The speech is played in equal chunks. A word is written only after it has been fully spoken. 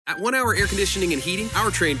At 1 Hour Air Conditioning and Heating, our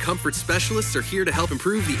trained comfort specialists are here to help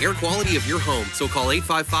improve the air quality of your home. So call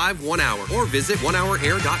 855-1HOUR or visit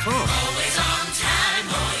onehourair.com. Always on time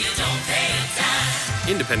or you don't pay a dime.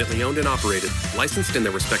 Independently owned and operated. Licensed in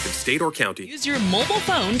their respective state or county. Use your mobile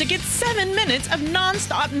phone to get 7 minutes of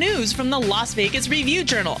nonstop news from the Las Vegas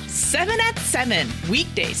Review-Journal. 7 at 7.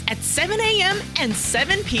 Weekdays at 7 a.m. and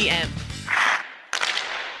 7 p.m.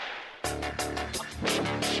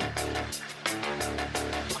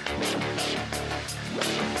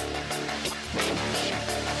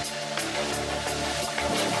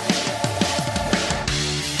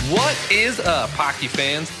 What is up, hockey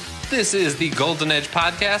fans? This is the Golden Edge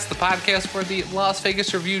Podcast, the podcast where the Las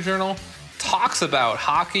Vegas Review-Journal talks about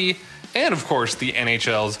hockey and, of course, the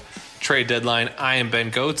NHL's trade deadline. I am Ben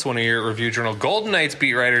Goetz, one of your Review-Journal Golden Knights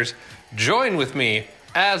beat writers. Join with me,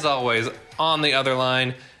 as always, on the other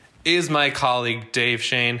line is my colleague, Dave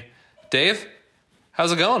Shane. Dave,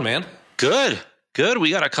 how's it going, man? Good.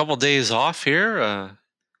 We got a couple days off here,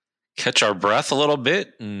 catch our breath a little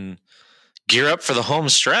bit and gear up for the home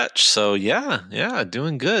stretch. So yeah,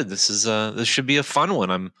 doing good. This should be a fun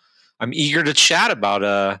one. I'm eager to chat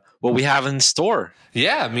about what we have in store.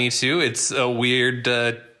 Yeah, me too. It's a weird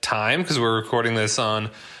time because we're recording this on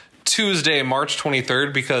Tuesday, March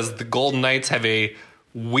 23rd, because the Golden Knights have a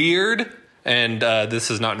weird, and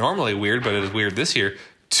this is not normally weird, but it is weird this year,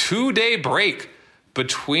 2-day break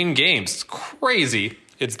between games. It's crazy.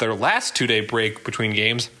 It's their last 2-day break between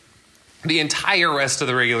games the entire rest of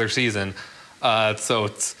the regular season. So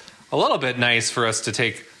it's a little bit nice for us to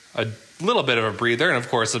take a little bit of a breather. And, of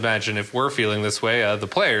course, imagine if we're feeling this way, the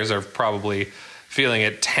players are probably feeling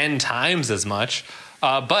it 10 times as much.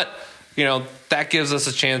 But, that gives us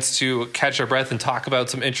a chance to catch our breath and talk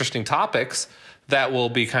about some interesting topics that will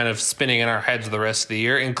be kind of spinning in our heads the rest of the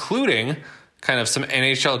year, including kind of some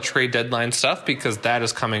NHL trade deadline stuff, because that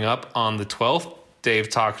is coming up on the 12th.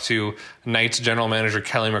 Dave talked to Knights general manager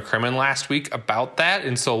Kelly McCrimmon last week about that,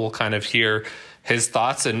 and so we'll kind of hear his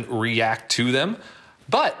thoughts and react to them.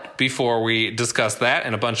 But before we discuss that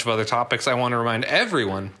and a bunch of other topics, I want to remind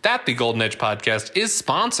everyone that the Golden Edge Podcast is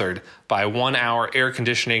sponsored by 1 Hour Air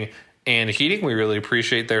Conditioning and Heating. We really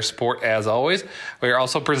appreciate their support as always. We are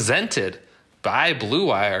also presented by Blue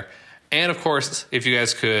Wire. And of course, if you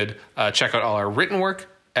guys could check out all our written work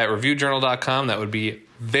at reviewjournal.com, that would be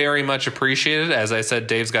very much appreciated. As I said,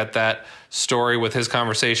 Dave's got that story with his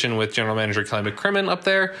conversation with general manager Kelly McCrimmon up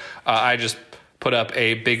there. I just put up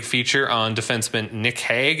a big feature on defenseman Nick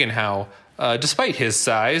Hague and how, despite his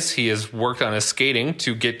size, he has worked on his skating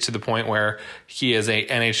to get to the point where he is a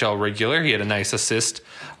NHL regular. He had a nice assist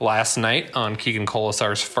last night on Keegan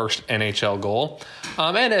Colasar's first NHL goal.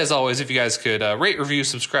 And as always, if you guys could rate, review,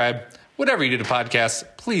 subscribe, whatever you do to podcasts,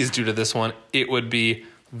 please do to this one. It would be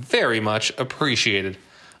very much appreciated.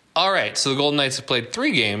 All right, so the Golden Knights have played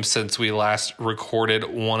 3 games since we last recorded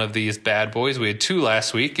one of these bad boys. We had 2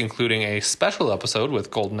 last week, including a special episode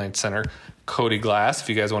with Golden Knights center Cody Glass, if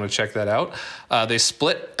you guys want to check that out. They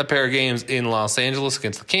split a pair of games in Los Angeles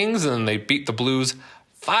against the Kings, and then they beat the Blues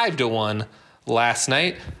 5-1 last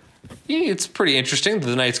night. It's pretty interesting.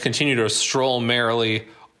 The Knights continue to stroll merrily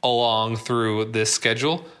along through this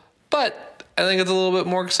schedule, but I think it's a little bit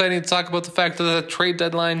more exciting to talk about the fact that the trade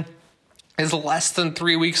deadline is less than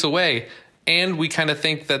 3 weeks away, and we kind of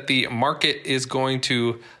think that the market is going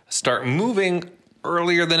to start moving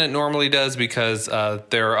earlier than it normally does because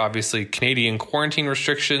there are obviously Canadian quarantine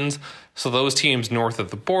restrictions, so those teams north of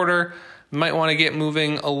the border might want to get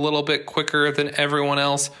moving a little bit quicker than everyone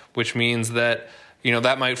else, which means that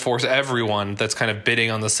that might force everyone that's kind of bidding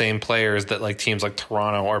on the same players that like teams like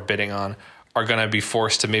Toronto are bidding on are going to be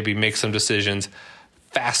forced to maybe make some decisions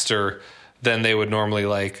faster than they would normally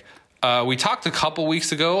like. We talked a couple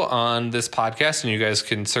weeks ago on this podcast, and you guys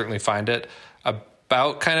can certainly find it,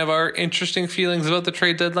 about kind of our interesting feelings about the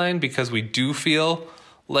trade deadline, because we do feel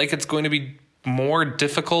like it's going to be more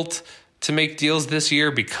difficult to make deals this year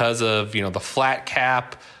because of, the flat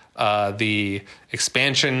cap, the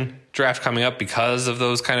expansion draft coming up because of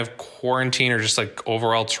those kind of quarantine or just like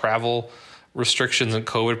overall travel restrictions and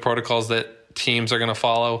COVID protocols that teams are going to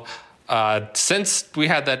follow. Since we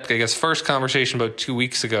had that, first conversation about 2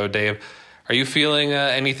 weeks ago, Dave, are you feeling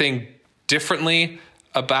anything differently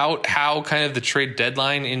about how kind of the trade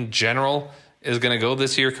deadline in general is going to go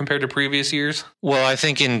this year compared to previous years? Well, I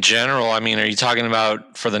think in general, are you talking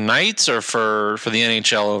about for the Knights or for the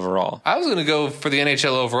NHL overall? I was going to go for the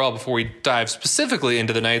NHL overall before we dive specifically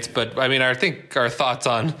into the Knights, but I think our thoughts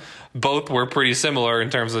on both were pretty similar in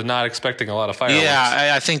terms of not expecting a lot of fireworks.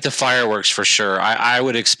 Yeah, I think the fireworks for sure. I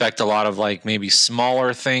would expect a lot of maybe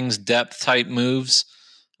smaller things, depth type moves.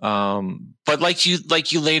 But like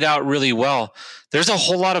you laid out really well, there's a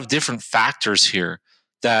whole lot of different factors here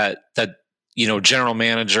that general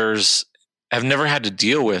managers have never had to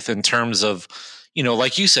deal with in terms of,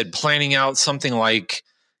 like you said, planning out something like,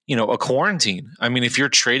 a quarantine. I mean, if you're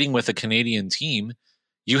trading with a Canadian team,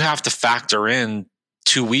 you have to factor in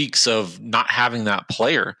 2 weeks of not having that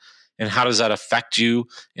player. And how does that affect you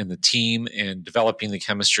and the team and developing the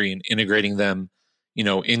chemistry and integrating them,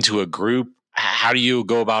 into a group? How do you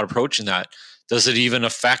go about approaching that? Does it even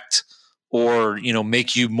affect or,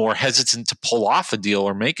 make you more hesitant to pull off a deal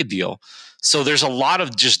or make a deal? So there's a lot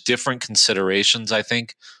of just different considerations, I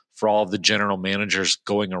think, for all of the general managers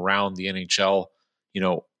going around the NHL,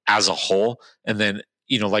 as a whole. And then,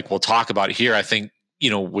 like we'll talk about here, I think,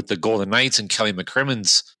 with the Golden Knights and Kelly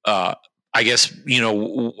McCrimmon's, I guess,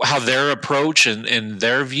 how their approach and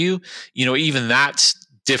their view, even that's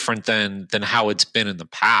different than how it's been in the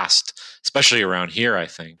past, especially around here, I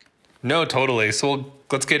think. No, totally. So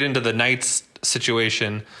let's get into the Knights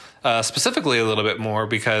situation specifically a little bit more,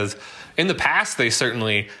 because in the past, they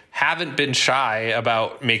certainly haven't been shy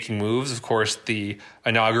about making moves. Of course, the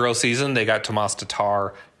inaugural season, they got Tomas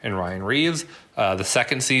Tatar and Ryan Reeves. The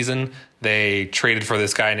second season, they traded for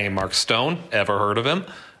this guy named Mark Stone. Ever heard of him?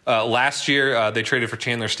 Last year, they traded for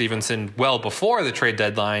Chandler Stevenson well before the trade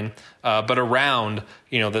deadline, but around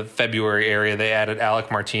the February area, they added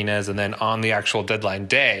Alec Martinez, and then on the actual deadline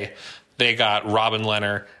day, they got Robin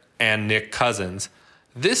Lehner and Nick Cousins.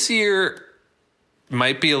 This year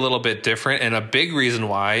might be a little bit different, and a big reason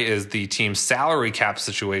why is the team's salary cap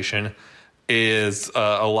situation is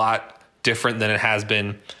a lot different than it has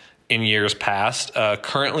been in years past.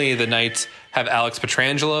 Currently, the Knights have Alex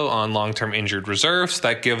Pietrangelo on long-term injured reserve, so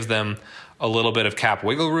that gives them a little bit of cap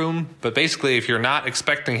wiggle room. But basically, if you're not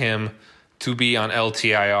expecting him to be on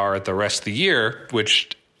LTIR the rest of the year,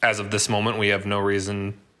 which as of this moment, we have no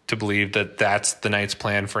reason to believe that that's the Knights'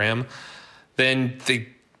 plan for him, then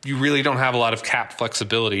you really don't have a lot of cap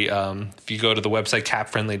flexibility. If you go to the website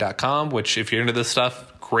capfriendly.com, which if you're into this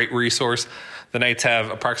stuff, great resource, the Knights have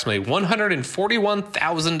approximately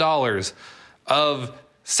 $141,000 of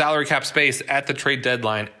salary cap space at the trade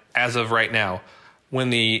deadline as of right now,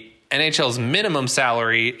 when the NHL's minimum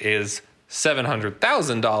salary is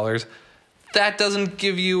 $700,000. That doesn't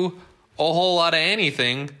give you a whole lot of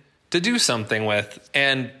anything to do something with.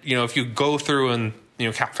 And, if you go through and,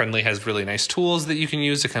 Cap Friendly has really nice tools that you can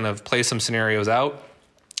use to kind of play some scenarios out,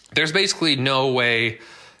 there's basically no way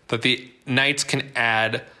that the Knights can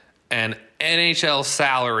add an NHL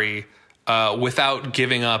salary without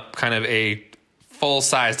giving up kind of a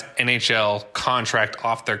full-sized NHL contract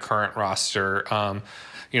off their current roster.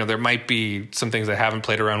 There might be some things I haven't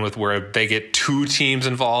played around with where they get two teams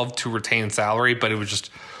involved to retain salary, but it would just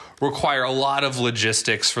require a lot of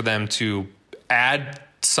logistics for them to add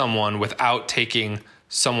someone without taking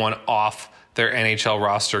someone off their NHL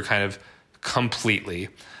roster kind of completely.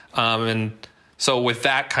 And so with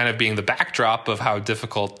that kind of being the backdrop of how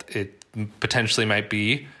difficult it potentially might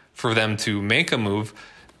be for them to make a move,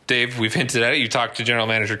 Dave, we've hinted at it. You talked to General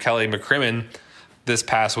Manager Kelly McCrimmon this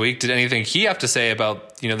past week. Did anything he have to say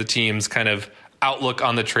about, the team's kind of outlook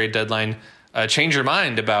on the trade deadline change your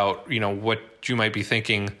mind about, what you might be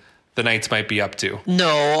thinking the Knights might be up to?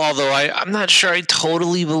 No, although I'm not sure I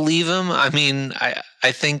totally believe him. I mean,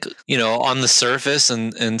 I think, on the surface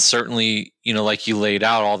and certainly, like you laid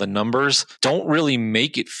out, all the numbers don't really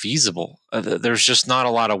make it feasible. There's just not a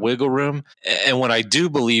lot of wiggle room. And what I do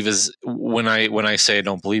believe is when I say I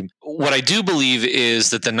don't believe, what I do believe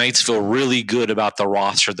is that the Knights feel really good about the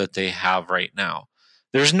roster that they have right now.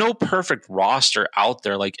 There's no perfect roster out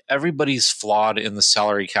there. Like, everybody's flawed in the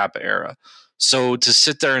salary cap era. So to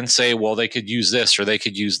sit there and say, well, they could use this or they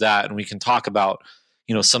could use that, and we can talk about,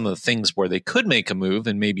 some of the things where they could make a move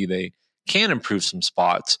and maybe they can improve some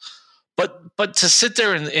spots. But to sit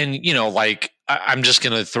there and like, I'm just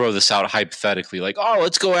going to throw this out hypothetically, like, oh,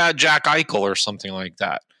 let's go add Jack Eichel or something like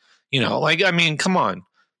that. Like, I mean, come on.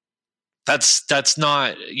 That's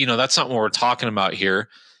not, that's not what we're talking about here.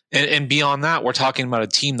 And beyond that, we're talking about a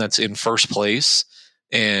team that's in first place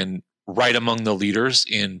and right among the leaders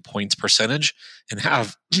in points percentage and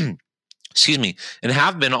have, and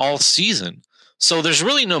have been all season. So there's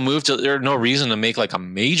really there's no reason to make like a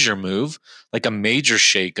major move, like a major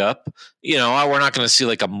shakeup. We're not going to see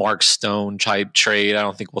like a Mark Stone type trade. I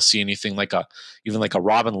don't think we'll see anything like even like a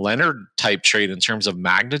Robin Lehner type trade in terms of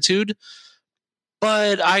magnitude.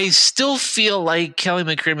 But I still feel like Kelly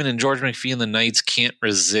McCrimmon and George McPhee and the Knights can't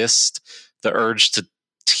resist the urge to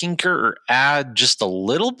tinker or add just a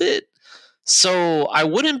little bit. So I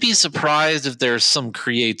wouldn't be surprised if there's some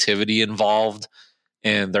creativity involved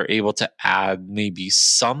and they're able to add maybe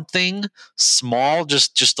something small,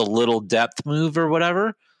 just a little depth move or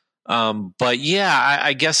whatever. But yeah,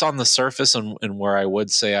 I guess on the surface and where I would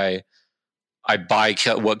say I buy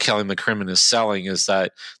what Kelly McCrimmon is selling is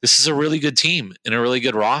that this is a really good team and a really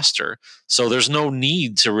good roster. So there's no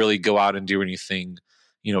need to really go out and do anything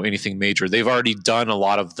major. They've already done a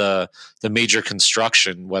lot of the major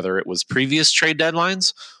construction, whether it was previous trade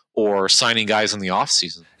deadlines or signing guys in the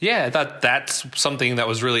offseason. Yeah, I thought that's something that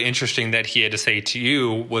was really interesting that he had to say to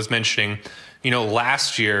you, was mentioning,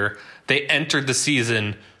 last year they entered the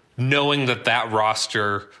season knowing that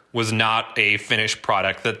roster was not a finished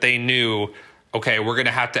product, that they knew, okay, we're going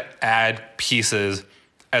to have to add pieces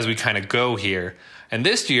as we kind of go here. And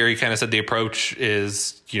this year, he kind of said the approach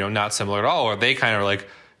is, not similar at all. Or they kind of like,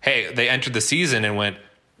 hey, they entered the season and went,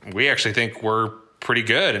 we actually think we're pretty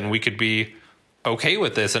good and we could be okay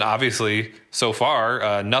with this. And obviously, so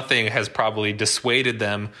far, nothing has probably dissuaded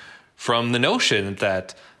them from the notion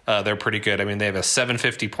that they're pretty good. I mean, they have a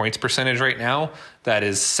 750 points percentage right now. That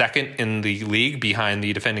is second in the league behind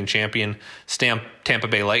the defending champion Tampa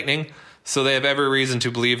Bay Lightning. So they have every reason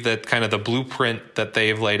to believe that kind of the blueprint that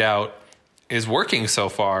they've laid out is working so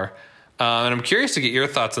far. And I'm curious to get your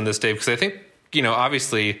thoughts on this, Dave, because I think,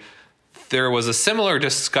 obviously there was a similar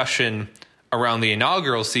discussion around the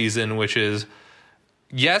inaugural season, which is,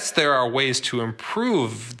 yes, there are ways to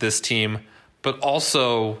improve this team, but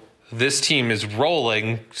also this team is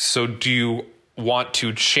rolling. So do you want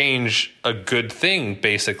to change a good thing,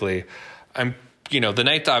 basically? The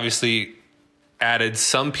Knights obviously added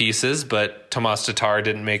some pieces, but Tomas Tatar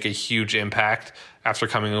didn't make a huge impact after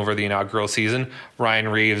coming over the inaugural season. Ryan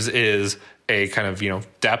Reeves is a kind of,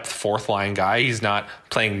 depth fourth line guy. He's not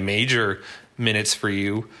playing major minutes for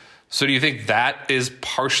you. So do you think that is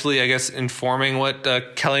partially, I guess, informing what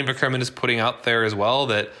Kelly McCrimmon is putting out there as well,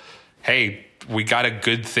 that, hey, we got a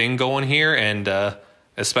good thing going here, and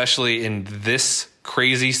especially in this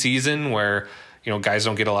crazy season where, guys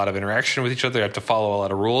don't get a lot of interaction with each other, they have to follow a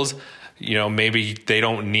lot of rules. Maybe they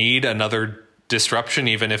don't need another disruption,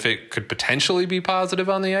 even if it could potentially be positive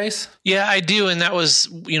on the ice? Yeah, I do. And that was,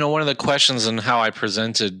 one of the questions and how I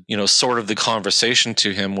presented, sort of the conversation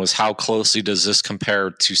to him was, how closely does this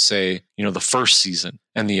compare to, say, the first season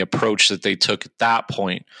and the approach that they took at that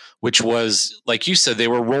point, which was, like you said, they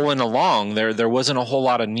were rolling along. There wasn't a whole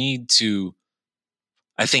lot of need to,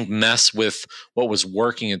 I think, mess with what was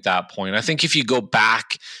working at that point. I think if you go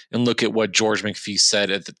back and look at what George McPhee said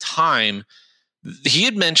at the time, he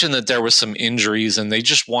had mentioned that there was some injuries and they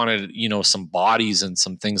just wanted, some bodies and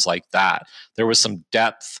some things like that. There was some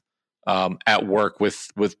depth at work with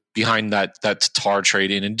behind that Tatar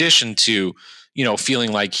trade, in addition to,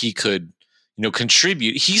 feeling like he could,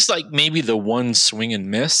 contribute. He's like maybe the one swing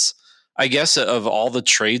and miss, I guess, of all the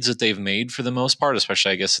trades that they've made for the most part,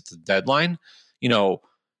 especially, I guess, at the deadline.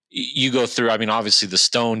 You go through, obviously the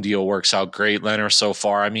Stone deal works out great. Leonard so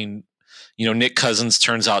far, Nick Cousins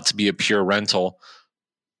turns out to be a pure rental.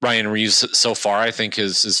 Ryan Reeves so far, I think,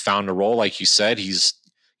 has found a role. Like you said, he's,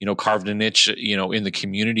 carved a niche, in the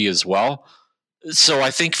community as well. So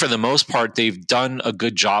I think for the most part, they've done a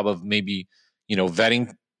good job of maybe,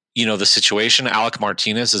 vetting, the situation. Alec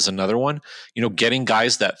Martinez is another one, getting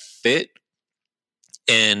guys that fit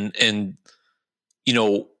and,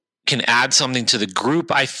 can add something to the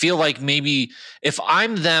group. I feel like maybe if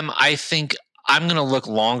I'm them, I think I'm going to look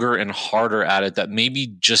longer and harder at it, that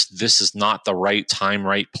maybe just this is not the right time,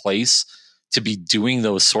 right place to be doing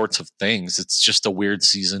those sorts of things. It's just a weird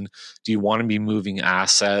season. Do you want to be moving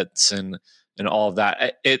assets and all of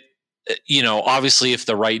that? Obviously if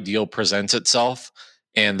the right deal presents itself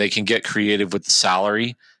and they can get creative with the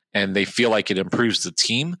salary and they feel like it improves the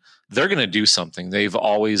team, they're going to do something. They've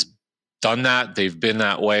always done that. They've been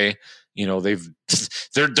that way.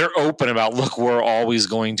 They're open about, look, we're always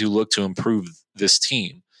going to look to improve this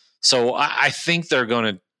team. So I think they're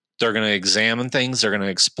going to examine things. They're going to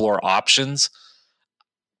explore options.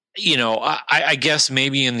 I guess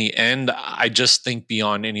maybe in the end, I just think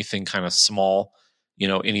beyond anything kind of small,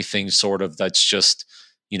 anything sort of that's just,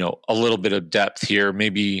 a little bit of depth here,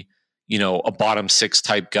 maybe, a bottom six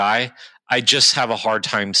type guy. I just have a hard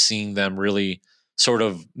time seeing them really sort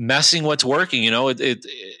of messing what's working.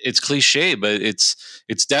 It's cliche, but it's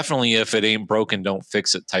definitely, if it ain't broken, don't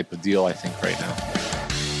fix it type of deal, I think, right now.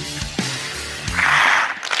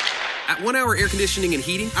 At 1 Hour Air Conditioning and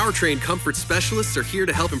Heating, our trained comfort specialists are here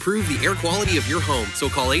to help improve the air quality of your home. So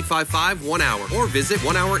call 855-1HOUR or visit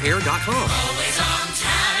onehourair.com. Always on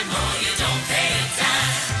time or you don't pay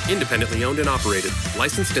time. Independently owned and operated.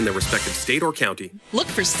 Licensed in their respective state or county. Look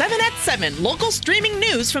for 7 at 7, local streaming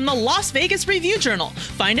news from the Las Vegas Review-Journal.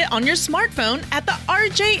 Find it on your smartphone at the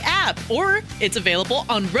RJ app, or it's available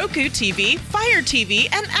on Roku TV, Fire TV,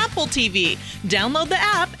 and Apple TV. Download the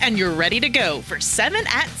app and you're ready to go for 7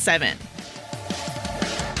 at 7.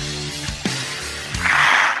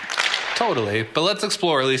 Totally. But let's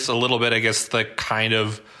explore at least a little bit, I guess, the kind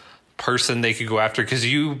of person they could go after. Because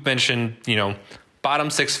you mentioned,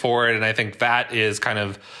 bottom 6 forward, and I think that is kind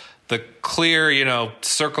of the clear,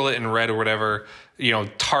 circle it in red or whatever,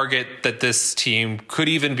 target that this team could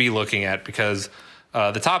even be looking at. Because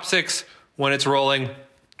the top 6, when it's rolling,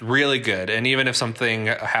 really good. And even if something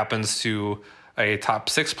happens to a top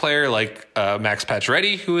 6 player like Max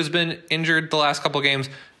Pacioretty, who has been injured the last couple of games,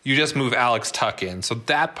 you just move Alex Tuch in. So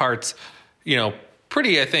that part's,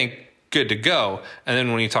 pretty, I think, good to go. And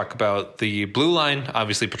then when you talk about the blue line,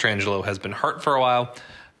 obviously Pietrangelo has been hurt for a while.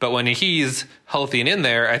 But when he's healthy and in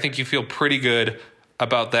there, I think you feel pretty good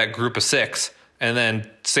about that group of 6. And then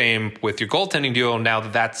same with your goaltending duo. Now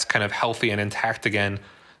that that's kind of healthy and intact again,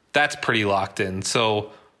 that's pretty locked in.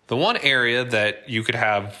 So the one area that you could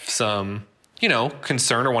have some,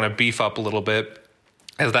 concern or want to beef up a little bit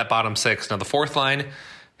is that bottom 6. Now the fourth line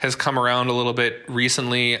has come around a little bit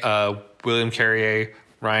recently. William Carrier,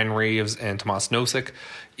 Ryan Reeves, and Tomas Nosek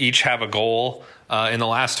each have a goal in the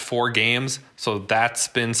last 4 games. So that's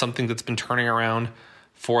been something that's been turning around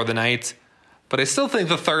for the Knights. But I still think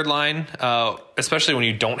the third line, especially when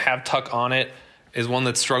you don't have Tuch on it, is one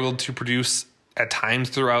that struggled to produce at times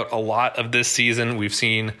throughout a lot of this season. We've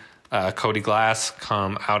seen Cody Glass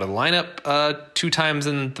come out of the lineup 2 times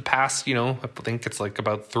in the past, I think it's like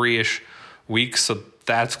about 3-ish weeks. So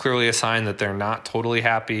that's clearly a sign that they're not totally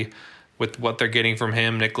happy with what they're getting from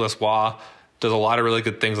him. Nicholas Waugh does a lot of really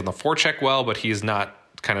good things on the forecheck well, but he's not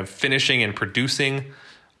kind of finishing and producing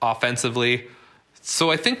offensively.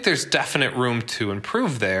 So I think there's definite room to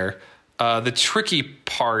improve there. The tricky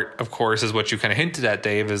part, of course, is what you kind of hinted at,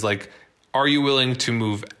 Dave, is like, are you willing to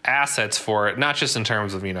move assets for it? Not just in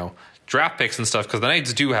terms of, draft picks and stuff, because the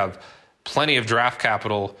Knights do have plenty of draft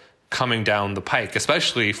capital coming down the pike,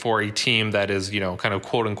 especially for a team that is, kind of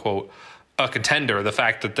quote unquote a contender. The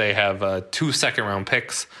fact that they have 2 second-round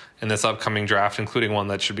picks in this upcoming draft, including one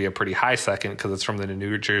that should be a pretty high second because it's from the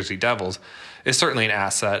New Jersey Devils, is certainly an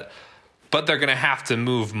asset. But they're going to have to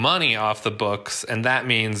move money off the books, and that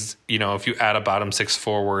means, if you add a bottom 6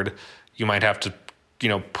 forward, you might have to,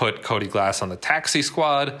 put Cody Glass on the taxi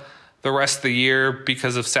squad the rest of the year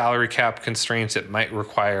because of salary cap constraints. It might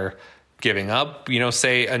require giving up,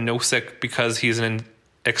 say a Nosek because he's an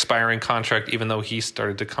expiring contract, even though he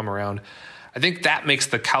started to come around. I think that makes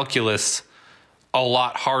the calculus a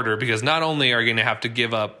lot harder because not only are you going to have to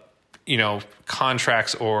give up,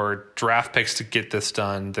 contracts or draft picks to get this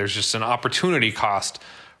done, there's just an opportunity cost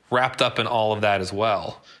wrapped up in all of that as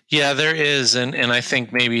well. Yeah, there is. And I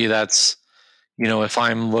think maybe that's, if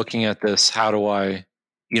I'm looking at this, how do I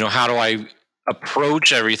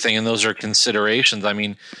approach everything? And those are considerations. I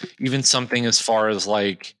mean, even something as far as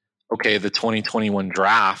like, okay, the 2021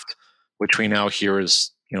 draft, which we now hear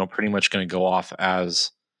is, pretty much going to go off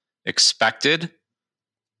as expected.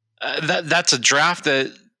 That's a draft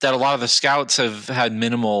that a lot of the scouts have had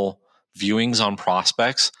minimal viewings on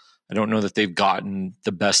prospects. I don't know that they've gotten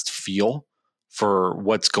the best feel for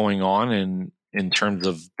what's going on in terms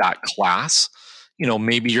of that class.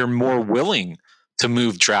 Maybe you're more willing to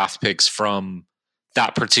move draft picks from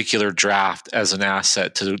that particular draft as an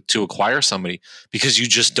asset to acquire somebody because you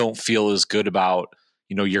just don't feel as good about,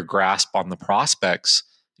 your grasp on the prospects.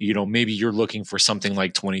 Maybe you're looking for something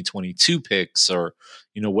like 2022 picks or,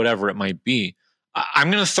 whatever it might be.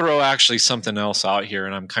 I'm going to throw actually something else out here,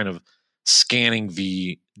 and I'm kind of scanning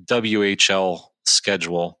the WHL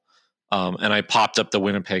schedule, and I popped up the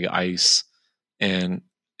Winnipeg Ice, and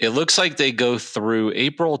it looks like they go through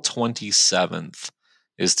April 27th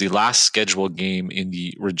is the last scheduled game in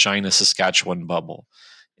the Regina, Saskatchewan bubble.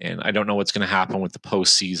 And I don't know what's going to happen with the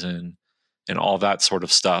postseason and all that sort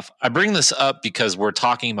of stuff. I bring this up because we're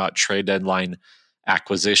talking about trade deadline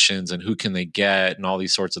acquisitions and who can they get and all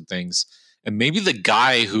these sorts of things. And maybe the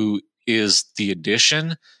guy who is the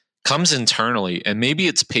addition comes internally, and maybe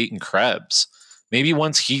it's Peyton Krebs. Maybe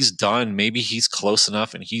once he's done, maybe he's close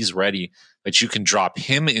enough and he's ready that you can drop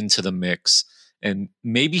him into the mix. And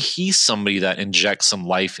maybe he's somebody that injects some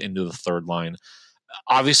life into the third line.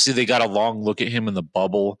 Obviously, they got a long look at him in the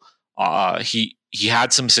bubble. He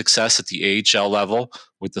had some success at the AHL level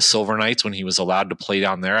with the Silver Knights when he was allowed to play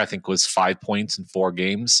down there. I think it was 5 points in 4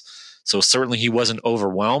 games. So certainly he wasn't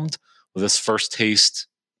overwhelmed with his first taste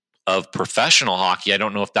of professional hockey. I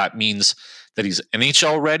don't know if that means that he's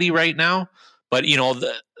NHL ready right now. But,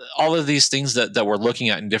 all of these things that we're looking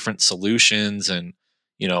at in different solutions, and,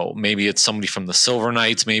 maybe it's somebody from the Silver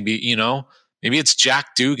Knights, maybe it's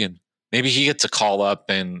Jack Dugan. Maybe he gets a call up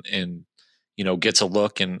and gets a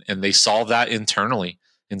look, and they solve that internally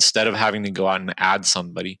instead of having to go out and add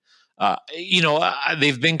somebody.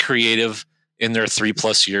 They've been creative in their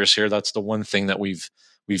 3+ years here. That's the one thing that we've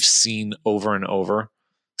seen over and over.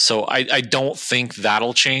 So I don't think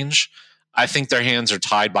that'll change. I think their hands are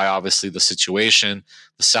tied by obviously the situation,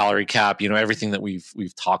 the salary cap, everything that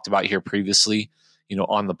we've talked about here previously,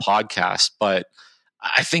 on the podcast. But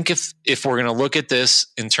I think if we're going to look at this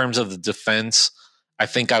in terms of the defense, I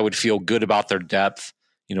think I would feel good about their depth.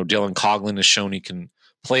 Dylan Coghlan has shown he can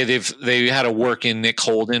play. They had to work in Nick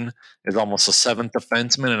Holden as almost a 7th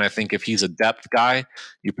defenseman, and I think if he's a depth guy,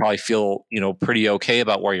 you probably feel pretty okay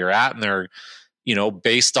about where you're at. And they're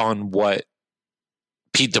based on what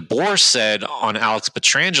Pete DeBoer said on Alex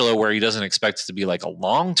Pietrangelo, where he doesn't expect it to be like a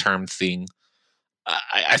long-term thing.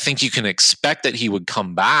 I think you can expect that he would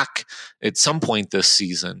come back at some point this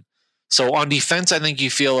season. So on defense, I think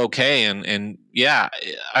you feel okay. And yeah,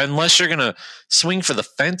 unless you're going to swing for the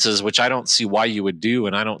fences, which I don't see why you would do.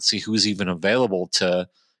 And I don't see who's even available to,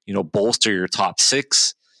 bolster your top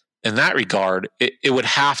 6 in that regard. It would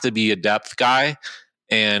have to be a depth guy.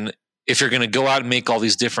 And if you're going to go out and make all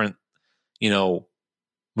these different,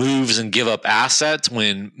 moves and give up assets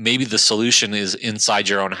when maybe the solution is inside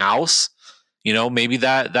your own house, maybe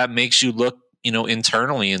that makes you look,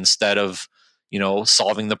 internally instead of,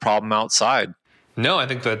 solving the problem outside. No, I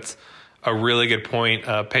think that's a really good point.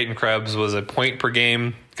 Peyton Krebs was a point per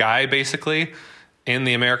game guy, basically, in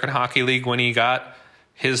the American Hockey League when he got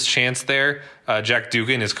his chance there. Jack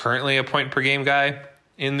Dugan is currently a point per game guy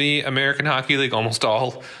in the American Hockey League, almost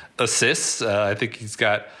all assists. I think he's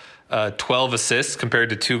got 12 assists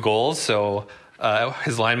compared to 2 goals. So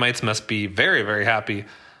his line mates must be very, very happy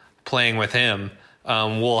playing with him.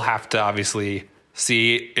 We'll have to obviously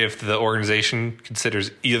see if the organization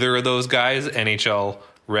considers either of those guys NHL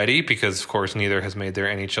ready, because of course neither has made their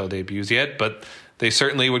NHL debuts yet, but they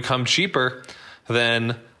certainly would come cheaper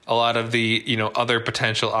than a lot of the other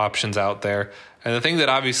potential options out there. And the thing that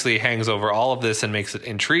obviously hangs over all of this and makes it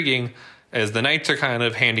intriguing is the Knights are kind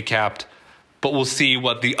of handicapped, but we'll see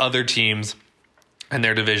what the other teams in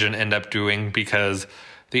their division end up doing, because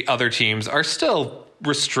the other teams are still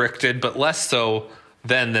restricted, but less so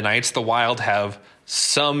than the Knights. The Wild have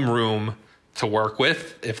some room to work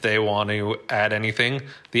with if they want to add anything.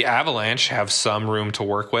 The Avalanche have some room to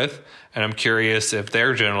work with, and I'm curious if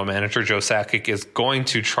their general manager, Joe Sakic, is going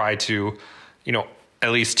to try to,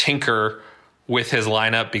 at least tinker with his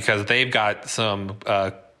lineup, because they've got some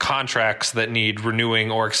contracts that need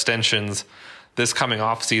renewing or extensions this coming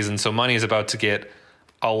off season. So money is about to get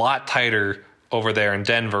a lot tighter over there in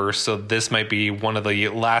Denver. So this might be one of the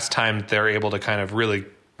last times they're able to kind of really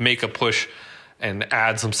make a push and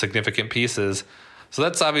add some significant pieces. So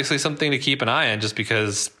that's obviously something to keep an eye on, just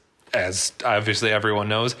because, as obviously everyone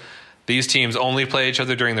knows, these teams only play each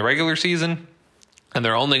other during the regular season, and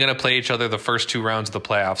they're only going to play each other the first 2 rounds of the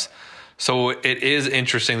playoffs. So it is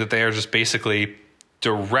interesting that they are just basically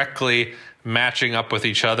directly matching up with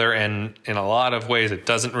each other, and in a lot of ways it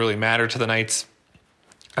doesn't really matter to the Knights,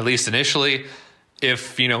 at least initially,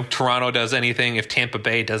 if Toronto does anything, if Tampa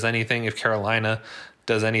Bay does anything, if Carolina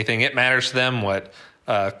does anything. It matters to them what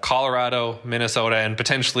Colorado, Minnesota, and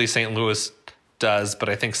potentially St. Louis does, but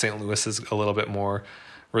I think St. Louis is a little bit more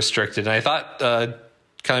restricted. And I thought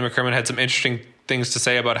Kelly McCrimmon had some interesting things to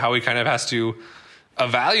say about how he kind of has to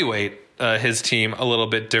evaluate his team a little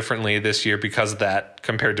bit differently this year because of that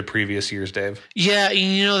compared to previous years, Dave. Yeah,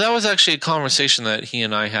 that was actually a conversation that he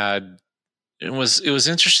and I had. It was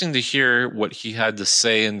interesting to hear what he had to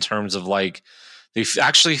say in terms of like they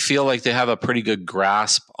actually feel like they have a pretty good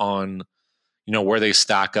grasp on where they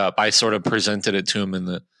stack up. I sort of presented it to him in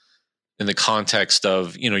the context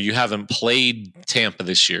of you haven't played Tampa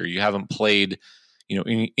this year, you haven't played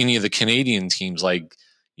any of the Canadian teams. Like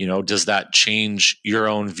does that change your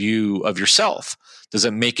own view of yourself? Does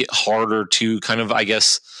it make it harder to kind of, I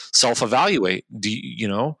guess, self-evaluate?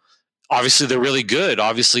 Obviously they're really good.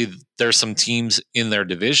 Obviously there's some teams in their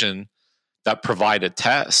division that provide a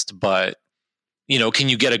test, but can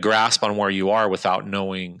you get a grasp on where you are without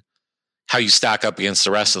knowing how you stack up against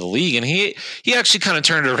the rest of the league? And he actually kind of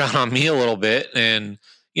turned it around on me a little bit and,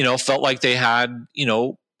 felt like they had,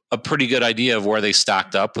 a pretty good idea of where they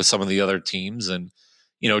stacked up with some of the other teams and,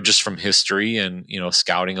 just from history and,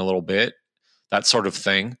 scouting a little bit, that sort of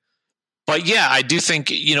thing. But yeah, I do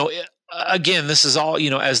think, again, this is all,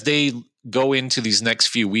 as they go into these next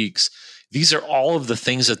few weeks, these are all of the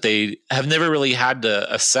things that they have never really had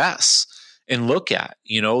to assess and look at,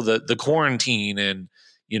 the quarantine and,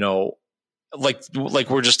 like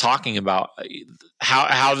we're just talking about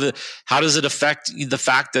how does it affect the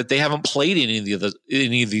fact that they haven't played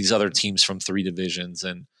any of these other teams from 3 divisions,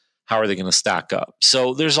 and how are they going to stack up?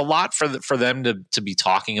 So there's a lot for them to be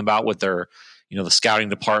talking about with their, the scouting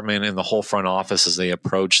department and the whole front office as they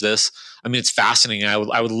approach this. I mean, it's fascinating.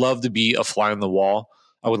 I would love to be a fly on the wall.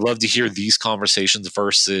 I would love to hear these conversations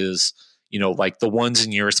versus, like the ones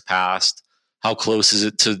in years past. How close is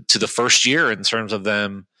it to the first year in terms of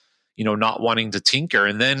them, not wanting to tinker?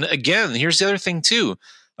 And then again, here's the other thing too.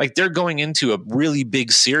 Like, they're going into a really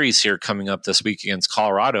big series here coming up this week against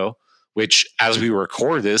Colorado, which, as we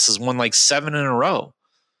record this, has won like 7 in a row.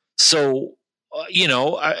 So,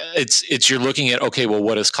 it's you're looking at, okay, well,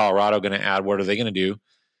 what is Colorado going to add? What are they going to do?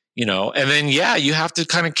 And then, you have to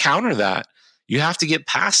kind of counter that. You have to get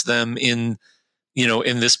past them in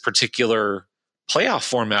this particular playoff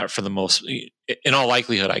format for the most, in all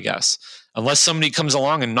likelihood, I guess, unless somebody comes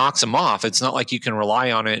along and knocks them off. It's not like you can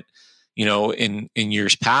rely on it, in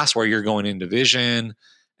years past where you're going in division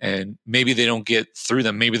and maybe they don't get through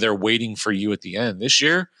them. Maybe they're waiting for you at the end. This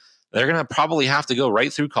year, they're going to probably have to go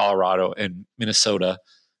right through Colorado and Minnesota,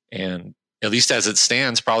 and at least as it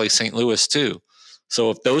stands, probably St. Louis too. So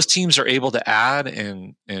if those teams are able to add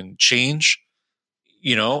and change,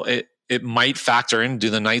 it might factor in. Do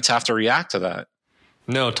the Knights have to react to that?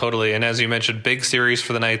 No, totally. And as you mentioned, big series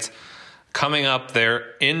for the Knights coming up.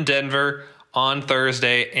 They're in Denver on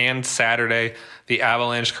Thursday and Saturday. The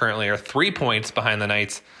Avalanche currently are 3 points behind the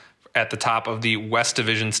Knights at the top of the West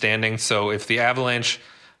Division standings. So if the Avalanche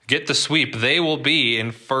get the sweep, they will be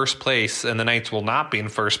in first place, and the Knights will not be in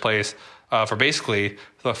first place for basically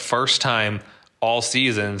the first time all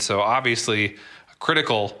season. So obviously a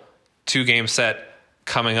critical 2-game set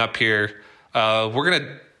coming up here. We're going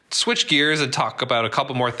to switch gears and talk about a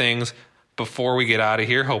couple more things before we get out of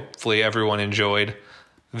here. Hopefully everyone enjoyed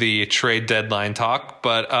the trade deadline talk,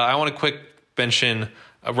 but I want to quick mention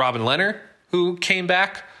Robin Lehner, who came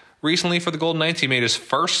back recently for the Golden Knights. He made his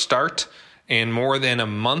first start in more than a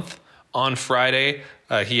month on Friday.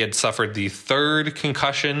 He had suffered the 3rd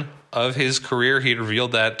concussion of his career. He had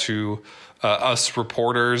revealed that to us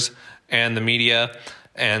reporters and the media.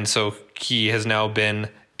 And so he has now been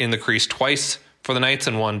in the crease twice for the Knights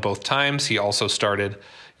and won both times. He also started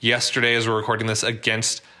yesterday, as we're recording this,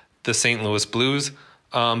 against the St. Louis Blues.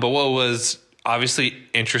 But what was obviously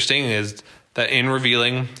interesting is that in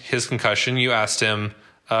revealing his concussion, you asked him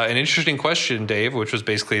an interesting question, Dave, which was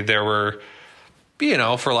basically there were,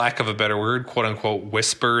 for lack of a better word, quote unquote,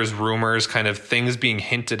 whispers, rumors, kind of things being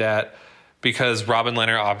hinted at, because Robin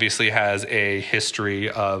Lehner obviously has a history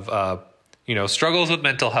of, struggles with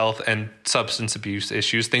mental health and substance abuse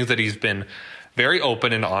issues, things that he's been very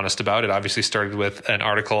open and honest about. It obviously started with an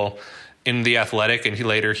article in The Athletic, and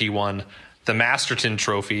he won the Masterton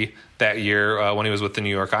Trophy that year when he was with the New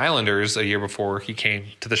York Islanders a year before he came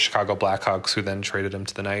to the Chicago Blackhawks, who then traded him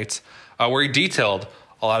to the Knights, where he detailed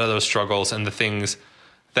a lot of those struggles and the things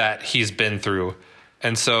that he's been through.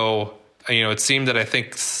 And so, it seemed that I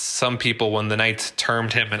think some people, when the Knights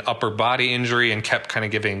termed him an upper body injury and kept kind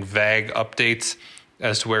of giving vague updates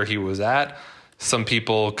as to where he was at, some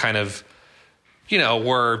people kind of,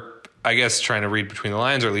 were, I guess, trying to read between the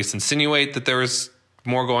lines or at least insinuate that there was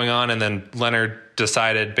more going on. And then Leonard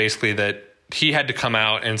decided basically that he had to come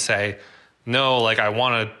out and say, no, I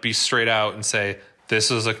want to be straight out and say, this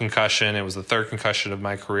was a concussion. It was the 3rd concussion of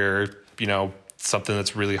my career, something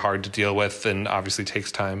that's really hard to deal with and obviously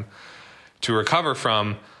takes time to recover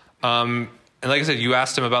from. And like I said, you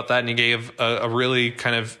asked him about that, and he gave a really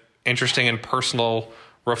kind of interesting and personal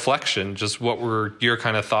reflection. Just what were your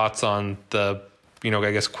kind of thoughts on the,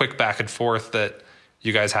 I guess, quick back and forth that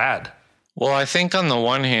you guys had? Well, I think on the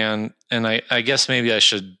one hand, and I guess maybe I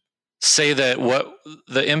should say that what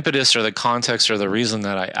the impetus or the context or the reason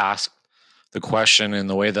that I asked the question and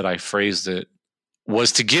the way that I phrased it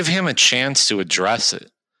was to give him a chance to address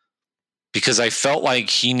it, because I felt like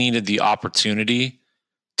he needed the opportunity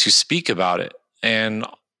to speak about it. And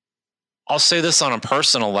I'll say this on a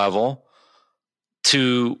personal level,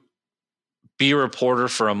 to be a reporter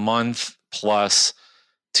for a month plus,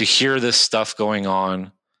 to hear this stuff going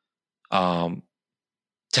on,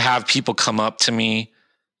 to have people come up to me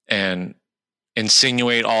and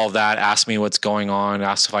insinuate all of that, ask me what's going on,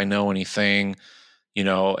 ask if I know anything,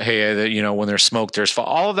 hey, when there's smoke, there's fire,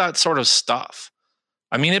 all of that sort of stuff.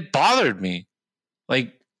 I mean, it bothered me.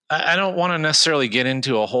 I don't want to necessarily get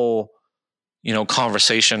into a whole,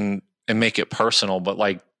 conversation and make it personal, but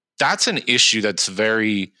that's an issue that's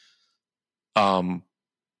very,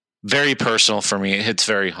 very personal for me. It hits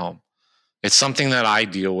very home. It's something that I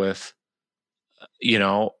deal with,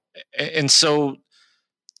 and so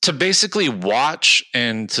to basically watch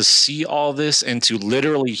and to see all this and to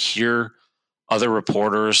literally hear other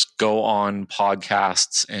reporters go on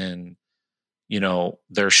podcasts and,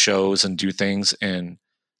 their shows and do things and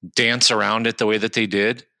dance around it the way that they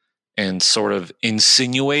did and sort of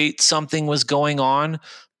insinuate something was going on,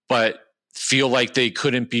 but feel like they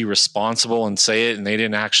couldn't be responsible and say it and they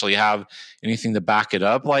didn't actually have anything to back it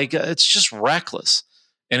up. Like, it's just reckless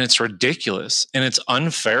and it's ridiculous and it's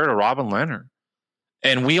unfair to Robin Lehner.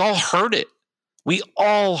 And we all heard it.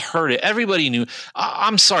 Everybody knew.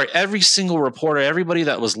 I'm sorry. Every single reporter, everybody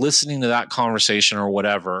that was listening to that conversation or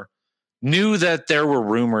whatever, knew that there were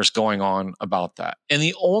rumors going on about that. And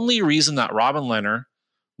the only reason that Robin Lehner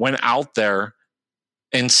went out there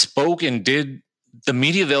and spoke and did the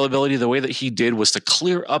media availability the way that he did was to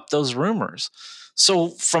clear up those rumors. So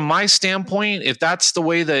from my standpoint, if that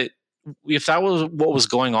was what was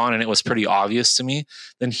going on and it was pretty obvious to me,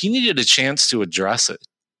 then he needed a chance to address it.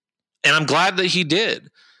 And I'm glad that he did.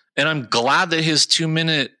 And I'm glad that his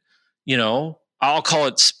 2-minute, I'll call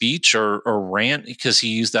it speech or rant because he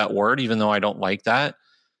used that word, even though I don't like that.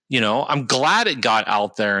 I'm glad it got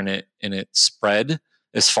out there and it spread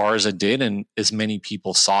as far as it did and as many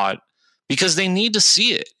people saw it because they need to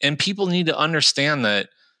see it. And people need to understand that,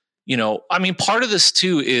 part of this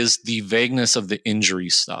too is the vagueness of the injury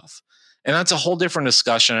stuff. And that's a whole different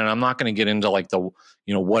discussion. And I'm not going to get into like the,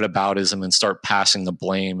 whataboutism and start passing the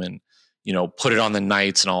blame and, put it on the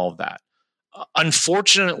Knights and all of that.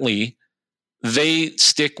 Unfortunately, they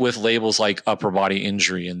stick with labels like upper body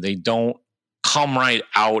injury and they don't come right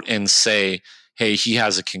out and say, hey, he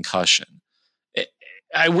has a concussion.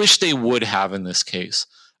 I wish they would have in this case.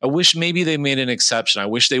 I wish maybe they made an exception. I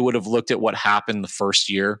wish they would have looked at what happened the first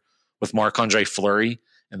year with Marc-Andre Fleury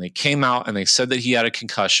and they came out and they said that he had a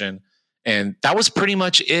concussion. And that was pretty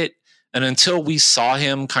much it. And until we saw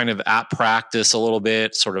him kind of at practice a little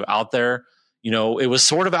bit, sort of out there, it was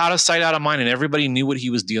sort of out of sight, out of mind, and everybody knew what he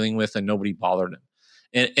was dealing with and nobody bothered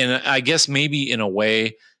him. And I guess maybe in a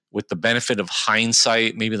way, with the benefit of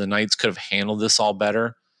hindsight, maybe the Knights could have handled this all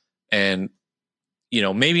better. And,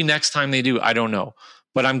 maybe next time they do, I don't know.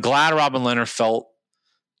 But I'm glad Robin Lehner felt,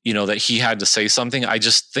 that he had to say something. I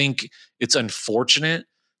just think it's unfortunate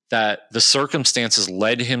that the circumstances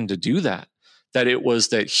led him to do that. That it was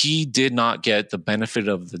that he did not get the benefit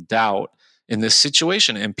of the doubt in this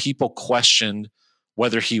situation. And people questioned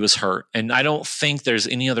whether he was hurt. And I don't think there's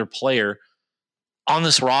any other player on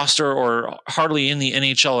this roster or hardly in the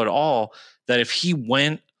NHL at all that if he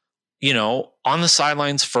went, on the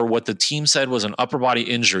sidelines for what the team said was an upper body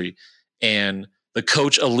injury and the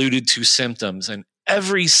coach alluded to symptoms and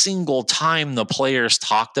every single time the players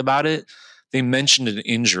talked about it, they mentioned an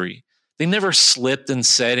injury. They never slipped and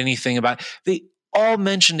said anything about it. They all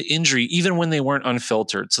mentioned injury, even when they weren't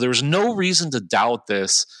unfiltered. So there was no reason to doubt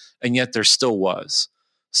this, and yet there still was.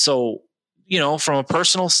 So, from a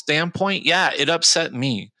personal standpoint, yeah, it upset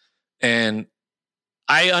me. And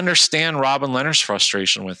I understand Robin Lehner's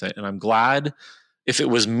frustration with it. And I'm glad if it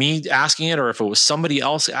was me asking it or if it was somebody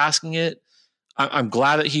else asking it, I'm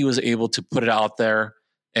glad that he was able to put it out there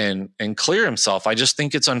and clear himself. I just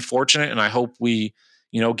think it's unfortunate, and I hope we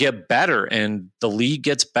get better and the league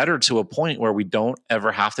gets better to a point where we don't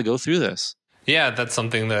ever have to go through this. Yeah, that's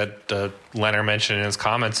something that Lehner mentioned in his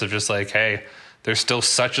comments of just like, hey, there's still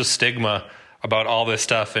such a stigma about all this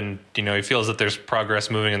stuff. And, he feels that there's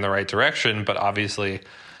progress moving in the right direction. But obviously,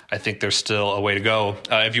 I think there's still a way to go.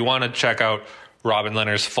 If you want to check out Robin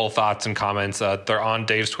Lehner's full thoughts and comments, they're on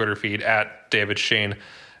Dave's Twitter feed at David Shane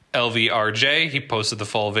LVRJ. He posted the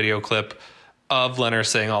full video clip of Lehner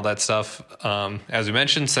saying all that stuff. As we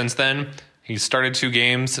mentioned, since then, he started 2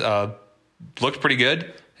 games, looked pretty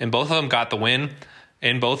good. In both of them, got the win.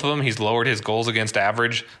 In both of them, he's lowered his goals against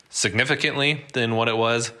average significantly than what it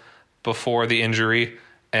was before the injury.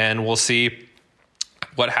 And we'll see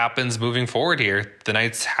what happens moving forward here. The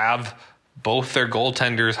Knights have both their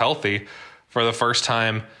goaltenders healthy for the first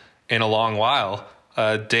time in a long while.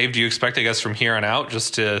 Dave, do you expect, I guess, from here on out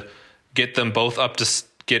just to get them both up to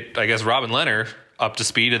get, I guess, Robin Lehner up to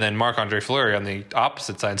speed and then Marc-Andre Fleury on the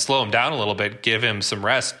opposite side, slow him down a little bit, give him some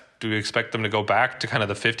rest? Do we expect them to go back to kind of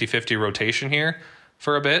the 50-50 rotation here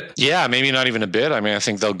for a bit? Yeah, maybe not even a bit. I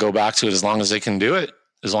think they'll go back to it as long as they can do it,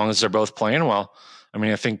 as long as they're both playing well.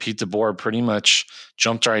 I think Pete DeBoer pretty much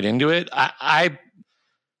jumped right into it. I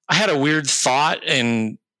had a weird thought,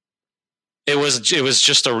 and it was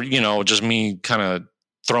just just me kind of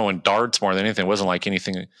throwing darts more than anything. It wasn't like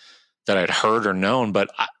anything that I'd heard or known,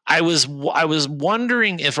 but I was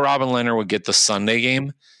wondering if Robin Lehner would get the Sunday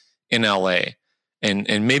game in LA.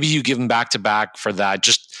 And maybe you give him back-to-back for that.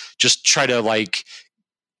 Just try to like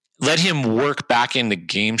let him work back into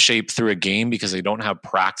game shape through a game because they don't have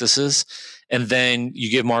practices. And then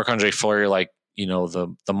you give Marc-Andre Fleury like,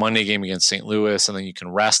 the Monday game against St. Louis, and then you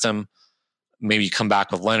can rest him. Maybe you come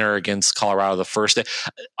back with Leonard against Colorado the first day.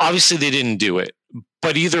 Obviously they didn't do it,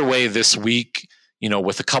 but either way this week,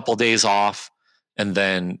 with a couple days off, and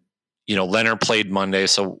then, Leonard played Monday.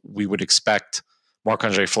 So we would expect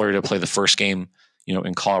Marc-Andre Fleury to play the first game,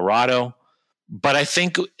 in Colorado. But I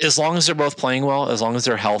think as long as they're both playing well, as long as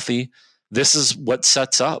they're healthy, this is what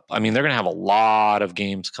sets up. I mean, they're going to have a lot of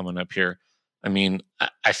games coming up here. I mean,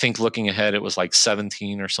 I think looking ahead, it was like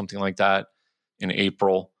 17 or something like that in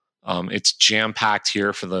April. It's jam-packed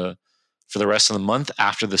here for the rest of the month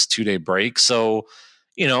after this 2-day break. So,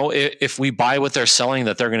 if we buy what they're selling,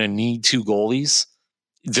 that they're going to need 2 goalies,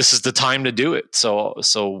 this is the time to do it. So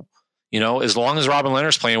as long as Robin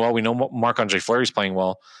Leonard's playing well, we know Marc-Andre Fleury's playing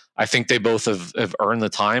well. I think they both have earned the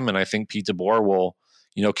time, and I think Pete DeBoer will,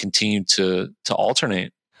 continue to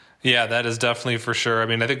alternate. Yeah, that is definitely for sure. I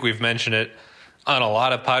mean, I think we've mentioned it on a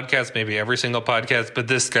lot of podcasts, maybe every single podcast, but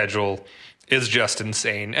this schedule is just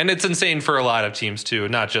insane. And it's insane for a lot of teams too,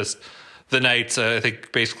 not just the Knights. I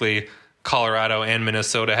think basically Colorado and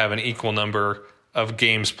Minnesota have an equal number of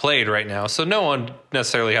games played right now. So no one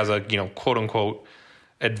necessarily has a, quote unquote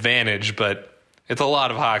advantage, but it's a lot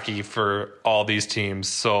of hockey for all these teams.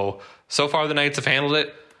 So far the Knights have handled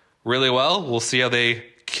it really well. We'll see how they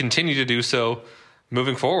continue to do so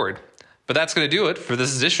moving forward. But that's going to do it for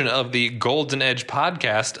this edition of the Golden Edge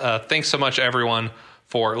podcast. Thanks so much, everyone,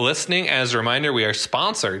 for listening. As a reminder, we are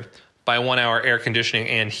sponsored by 1 Hour Air Conditioning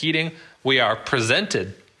and Heating. We are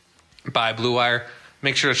presented by Blue Wire.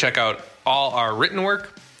 Make sure to check out all our written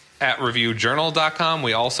work at reviewjournal.com.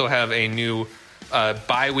 We also have a new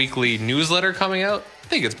bi-weekly newsletter coming out. I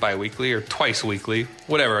think it's bi-weekly or twice weekly,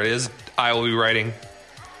 whatever it is. I will be writing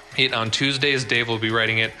it on Tuesdays. Dave will be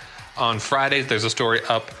writing it on Fridays. There's a story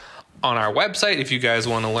up on our website if you guys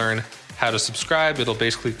want to learn how to subscribe. It'll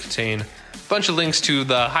basically contain a bunch of links to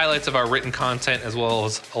the highlights of our written content, as well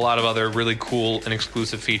as a lot of other really cool and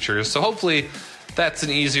exclusive features. So hopefully that's an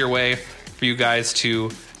easier way for you guys to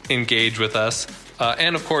engage with us.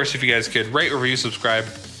 And of course, if you guys could rate, review, subscribe,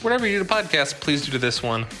 whatever you do to podcasts, please do to this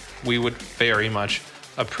one. We would very much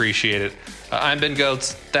appreciate it. I'm Ben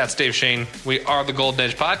Goetz. That's Dave Shane. We are the Golden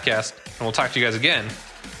Edge Podcast, and we'll talk to you guys again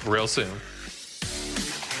real soon.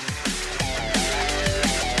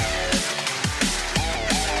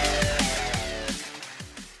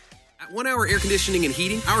 At 1 Hour Air Conditioning and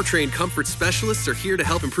Heating, our trained comfort specialists are here to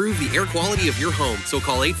help improve the air quality of your home. So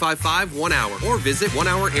call 855-1HOUR or visit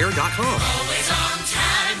onehourair.com. Always on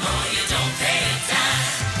time or you don't pay a dime.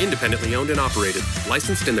 Independently owned and operated.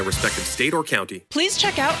 Licensed in their respective state or county. Please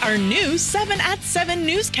check out our new 7 at 7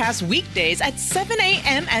 newscast weekdays at 7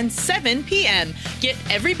 a.m. and 7 p.m. Get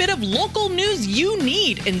every bit of local news you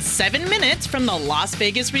need in 7 minutes from the Las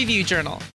Vegas Review Journal.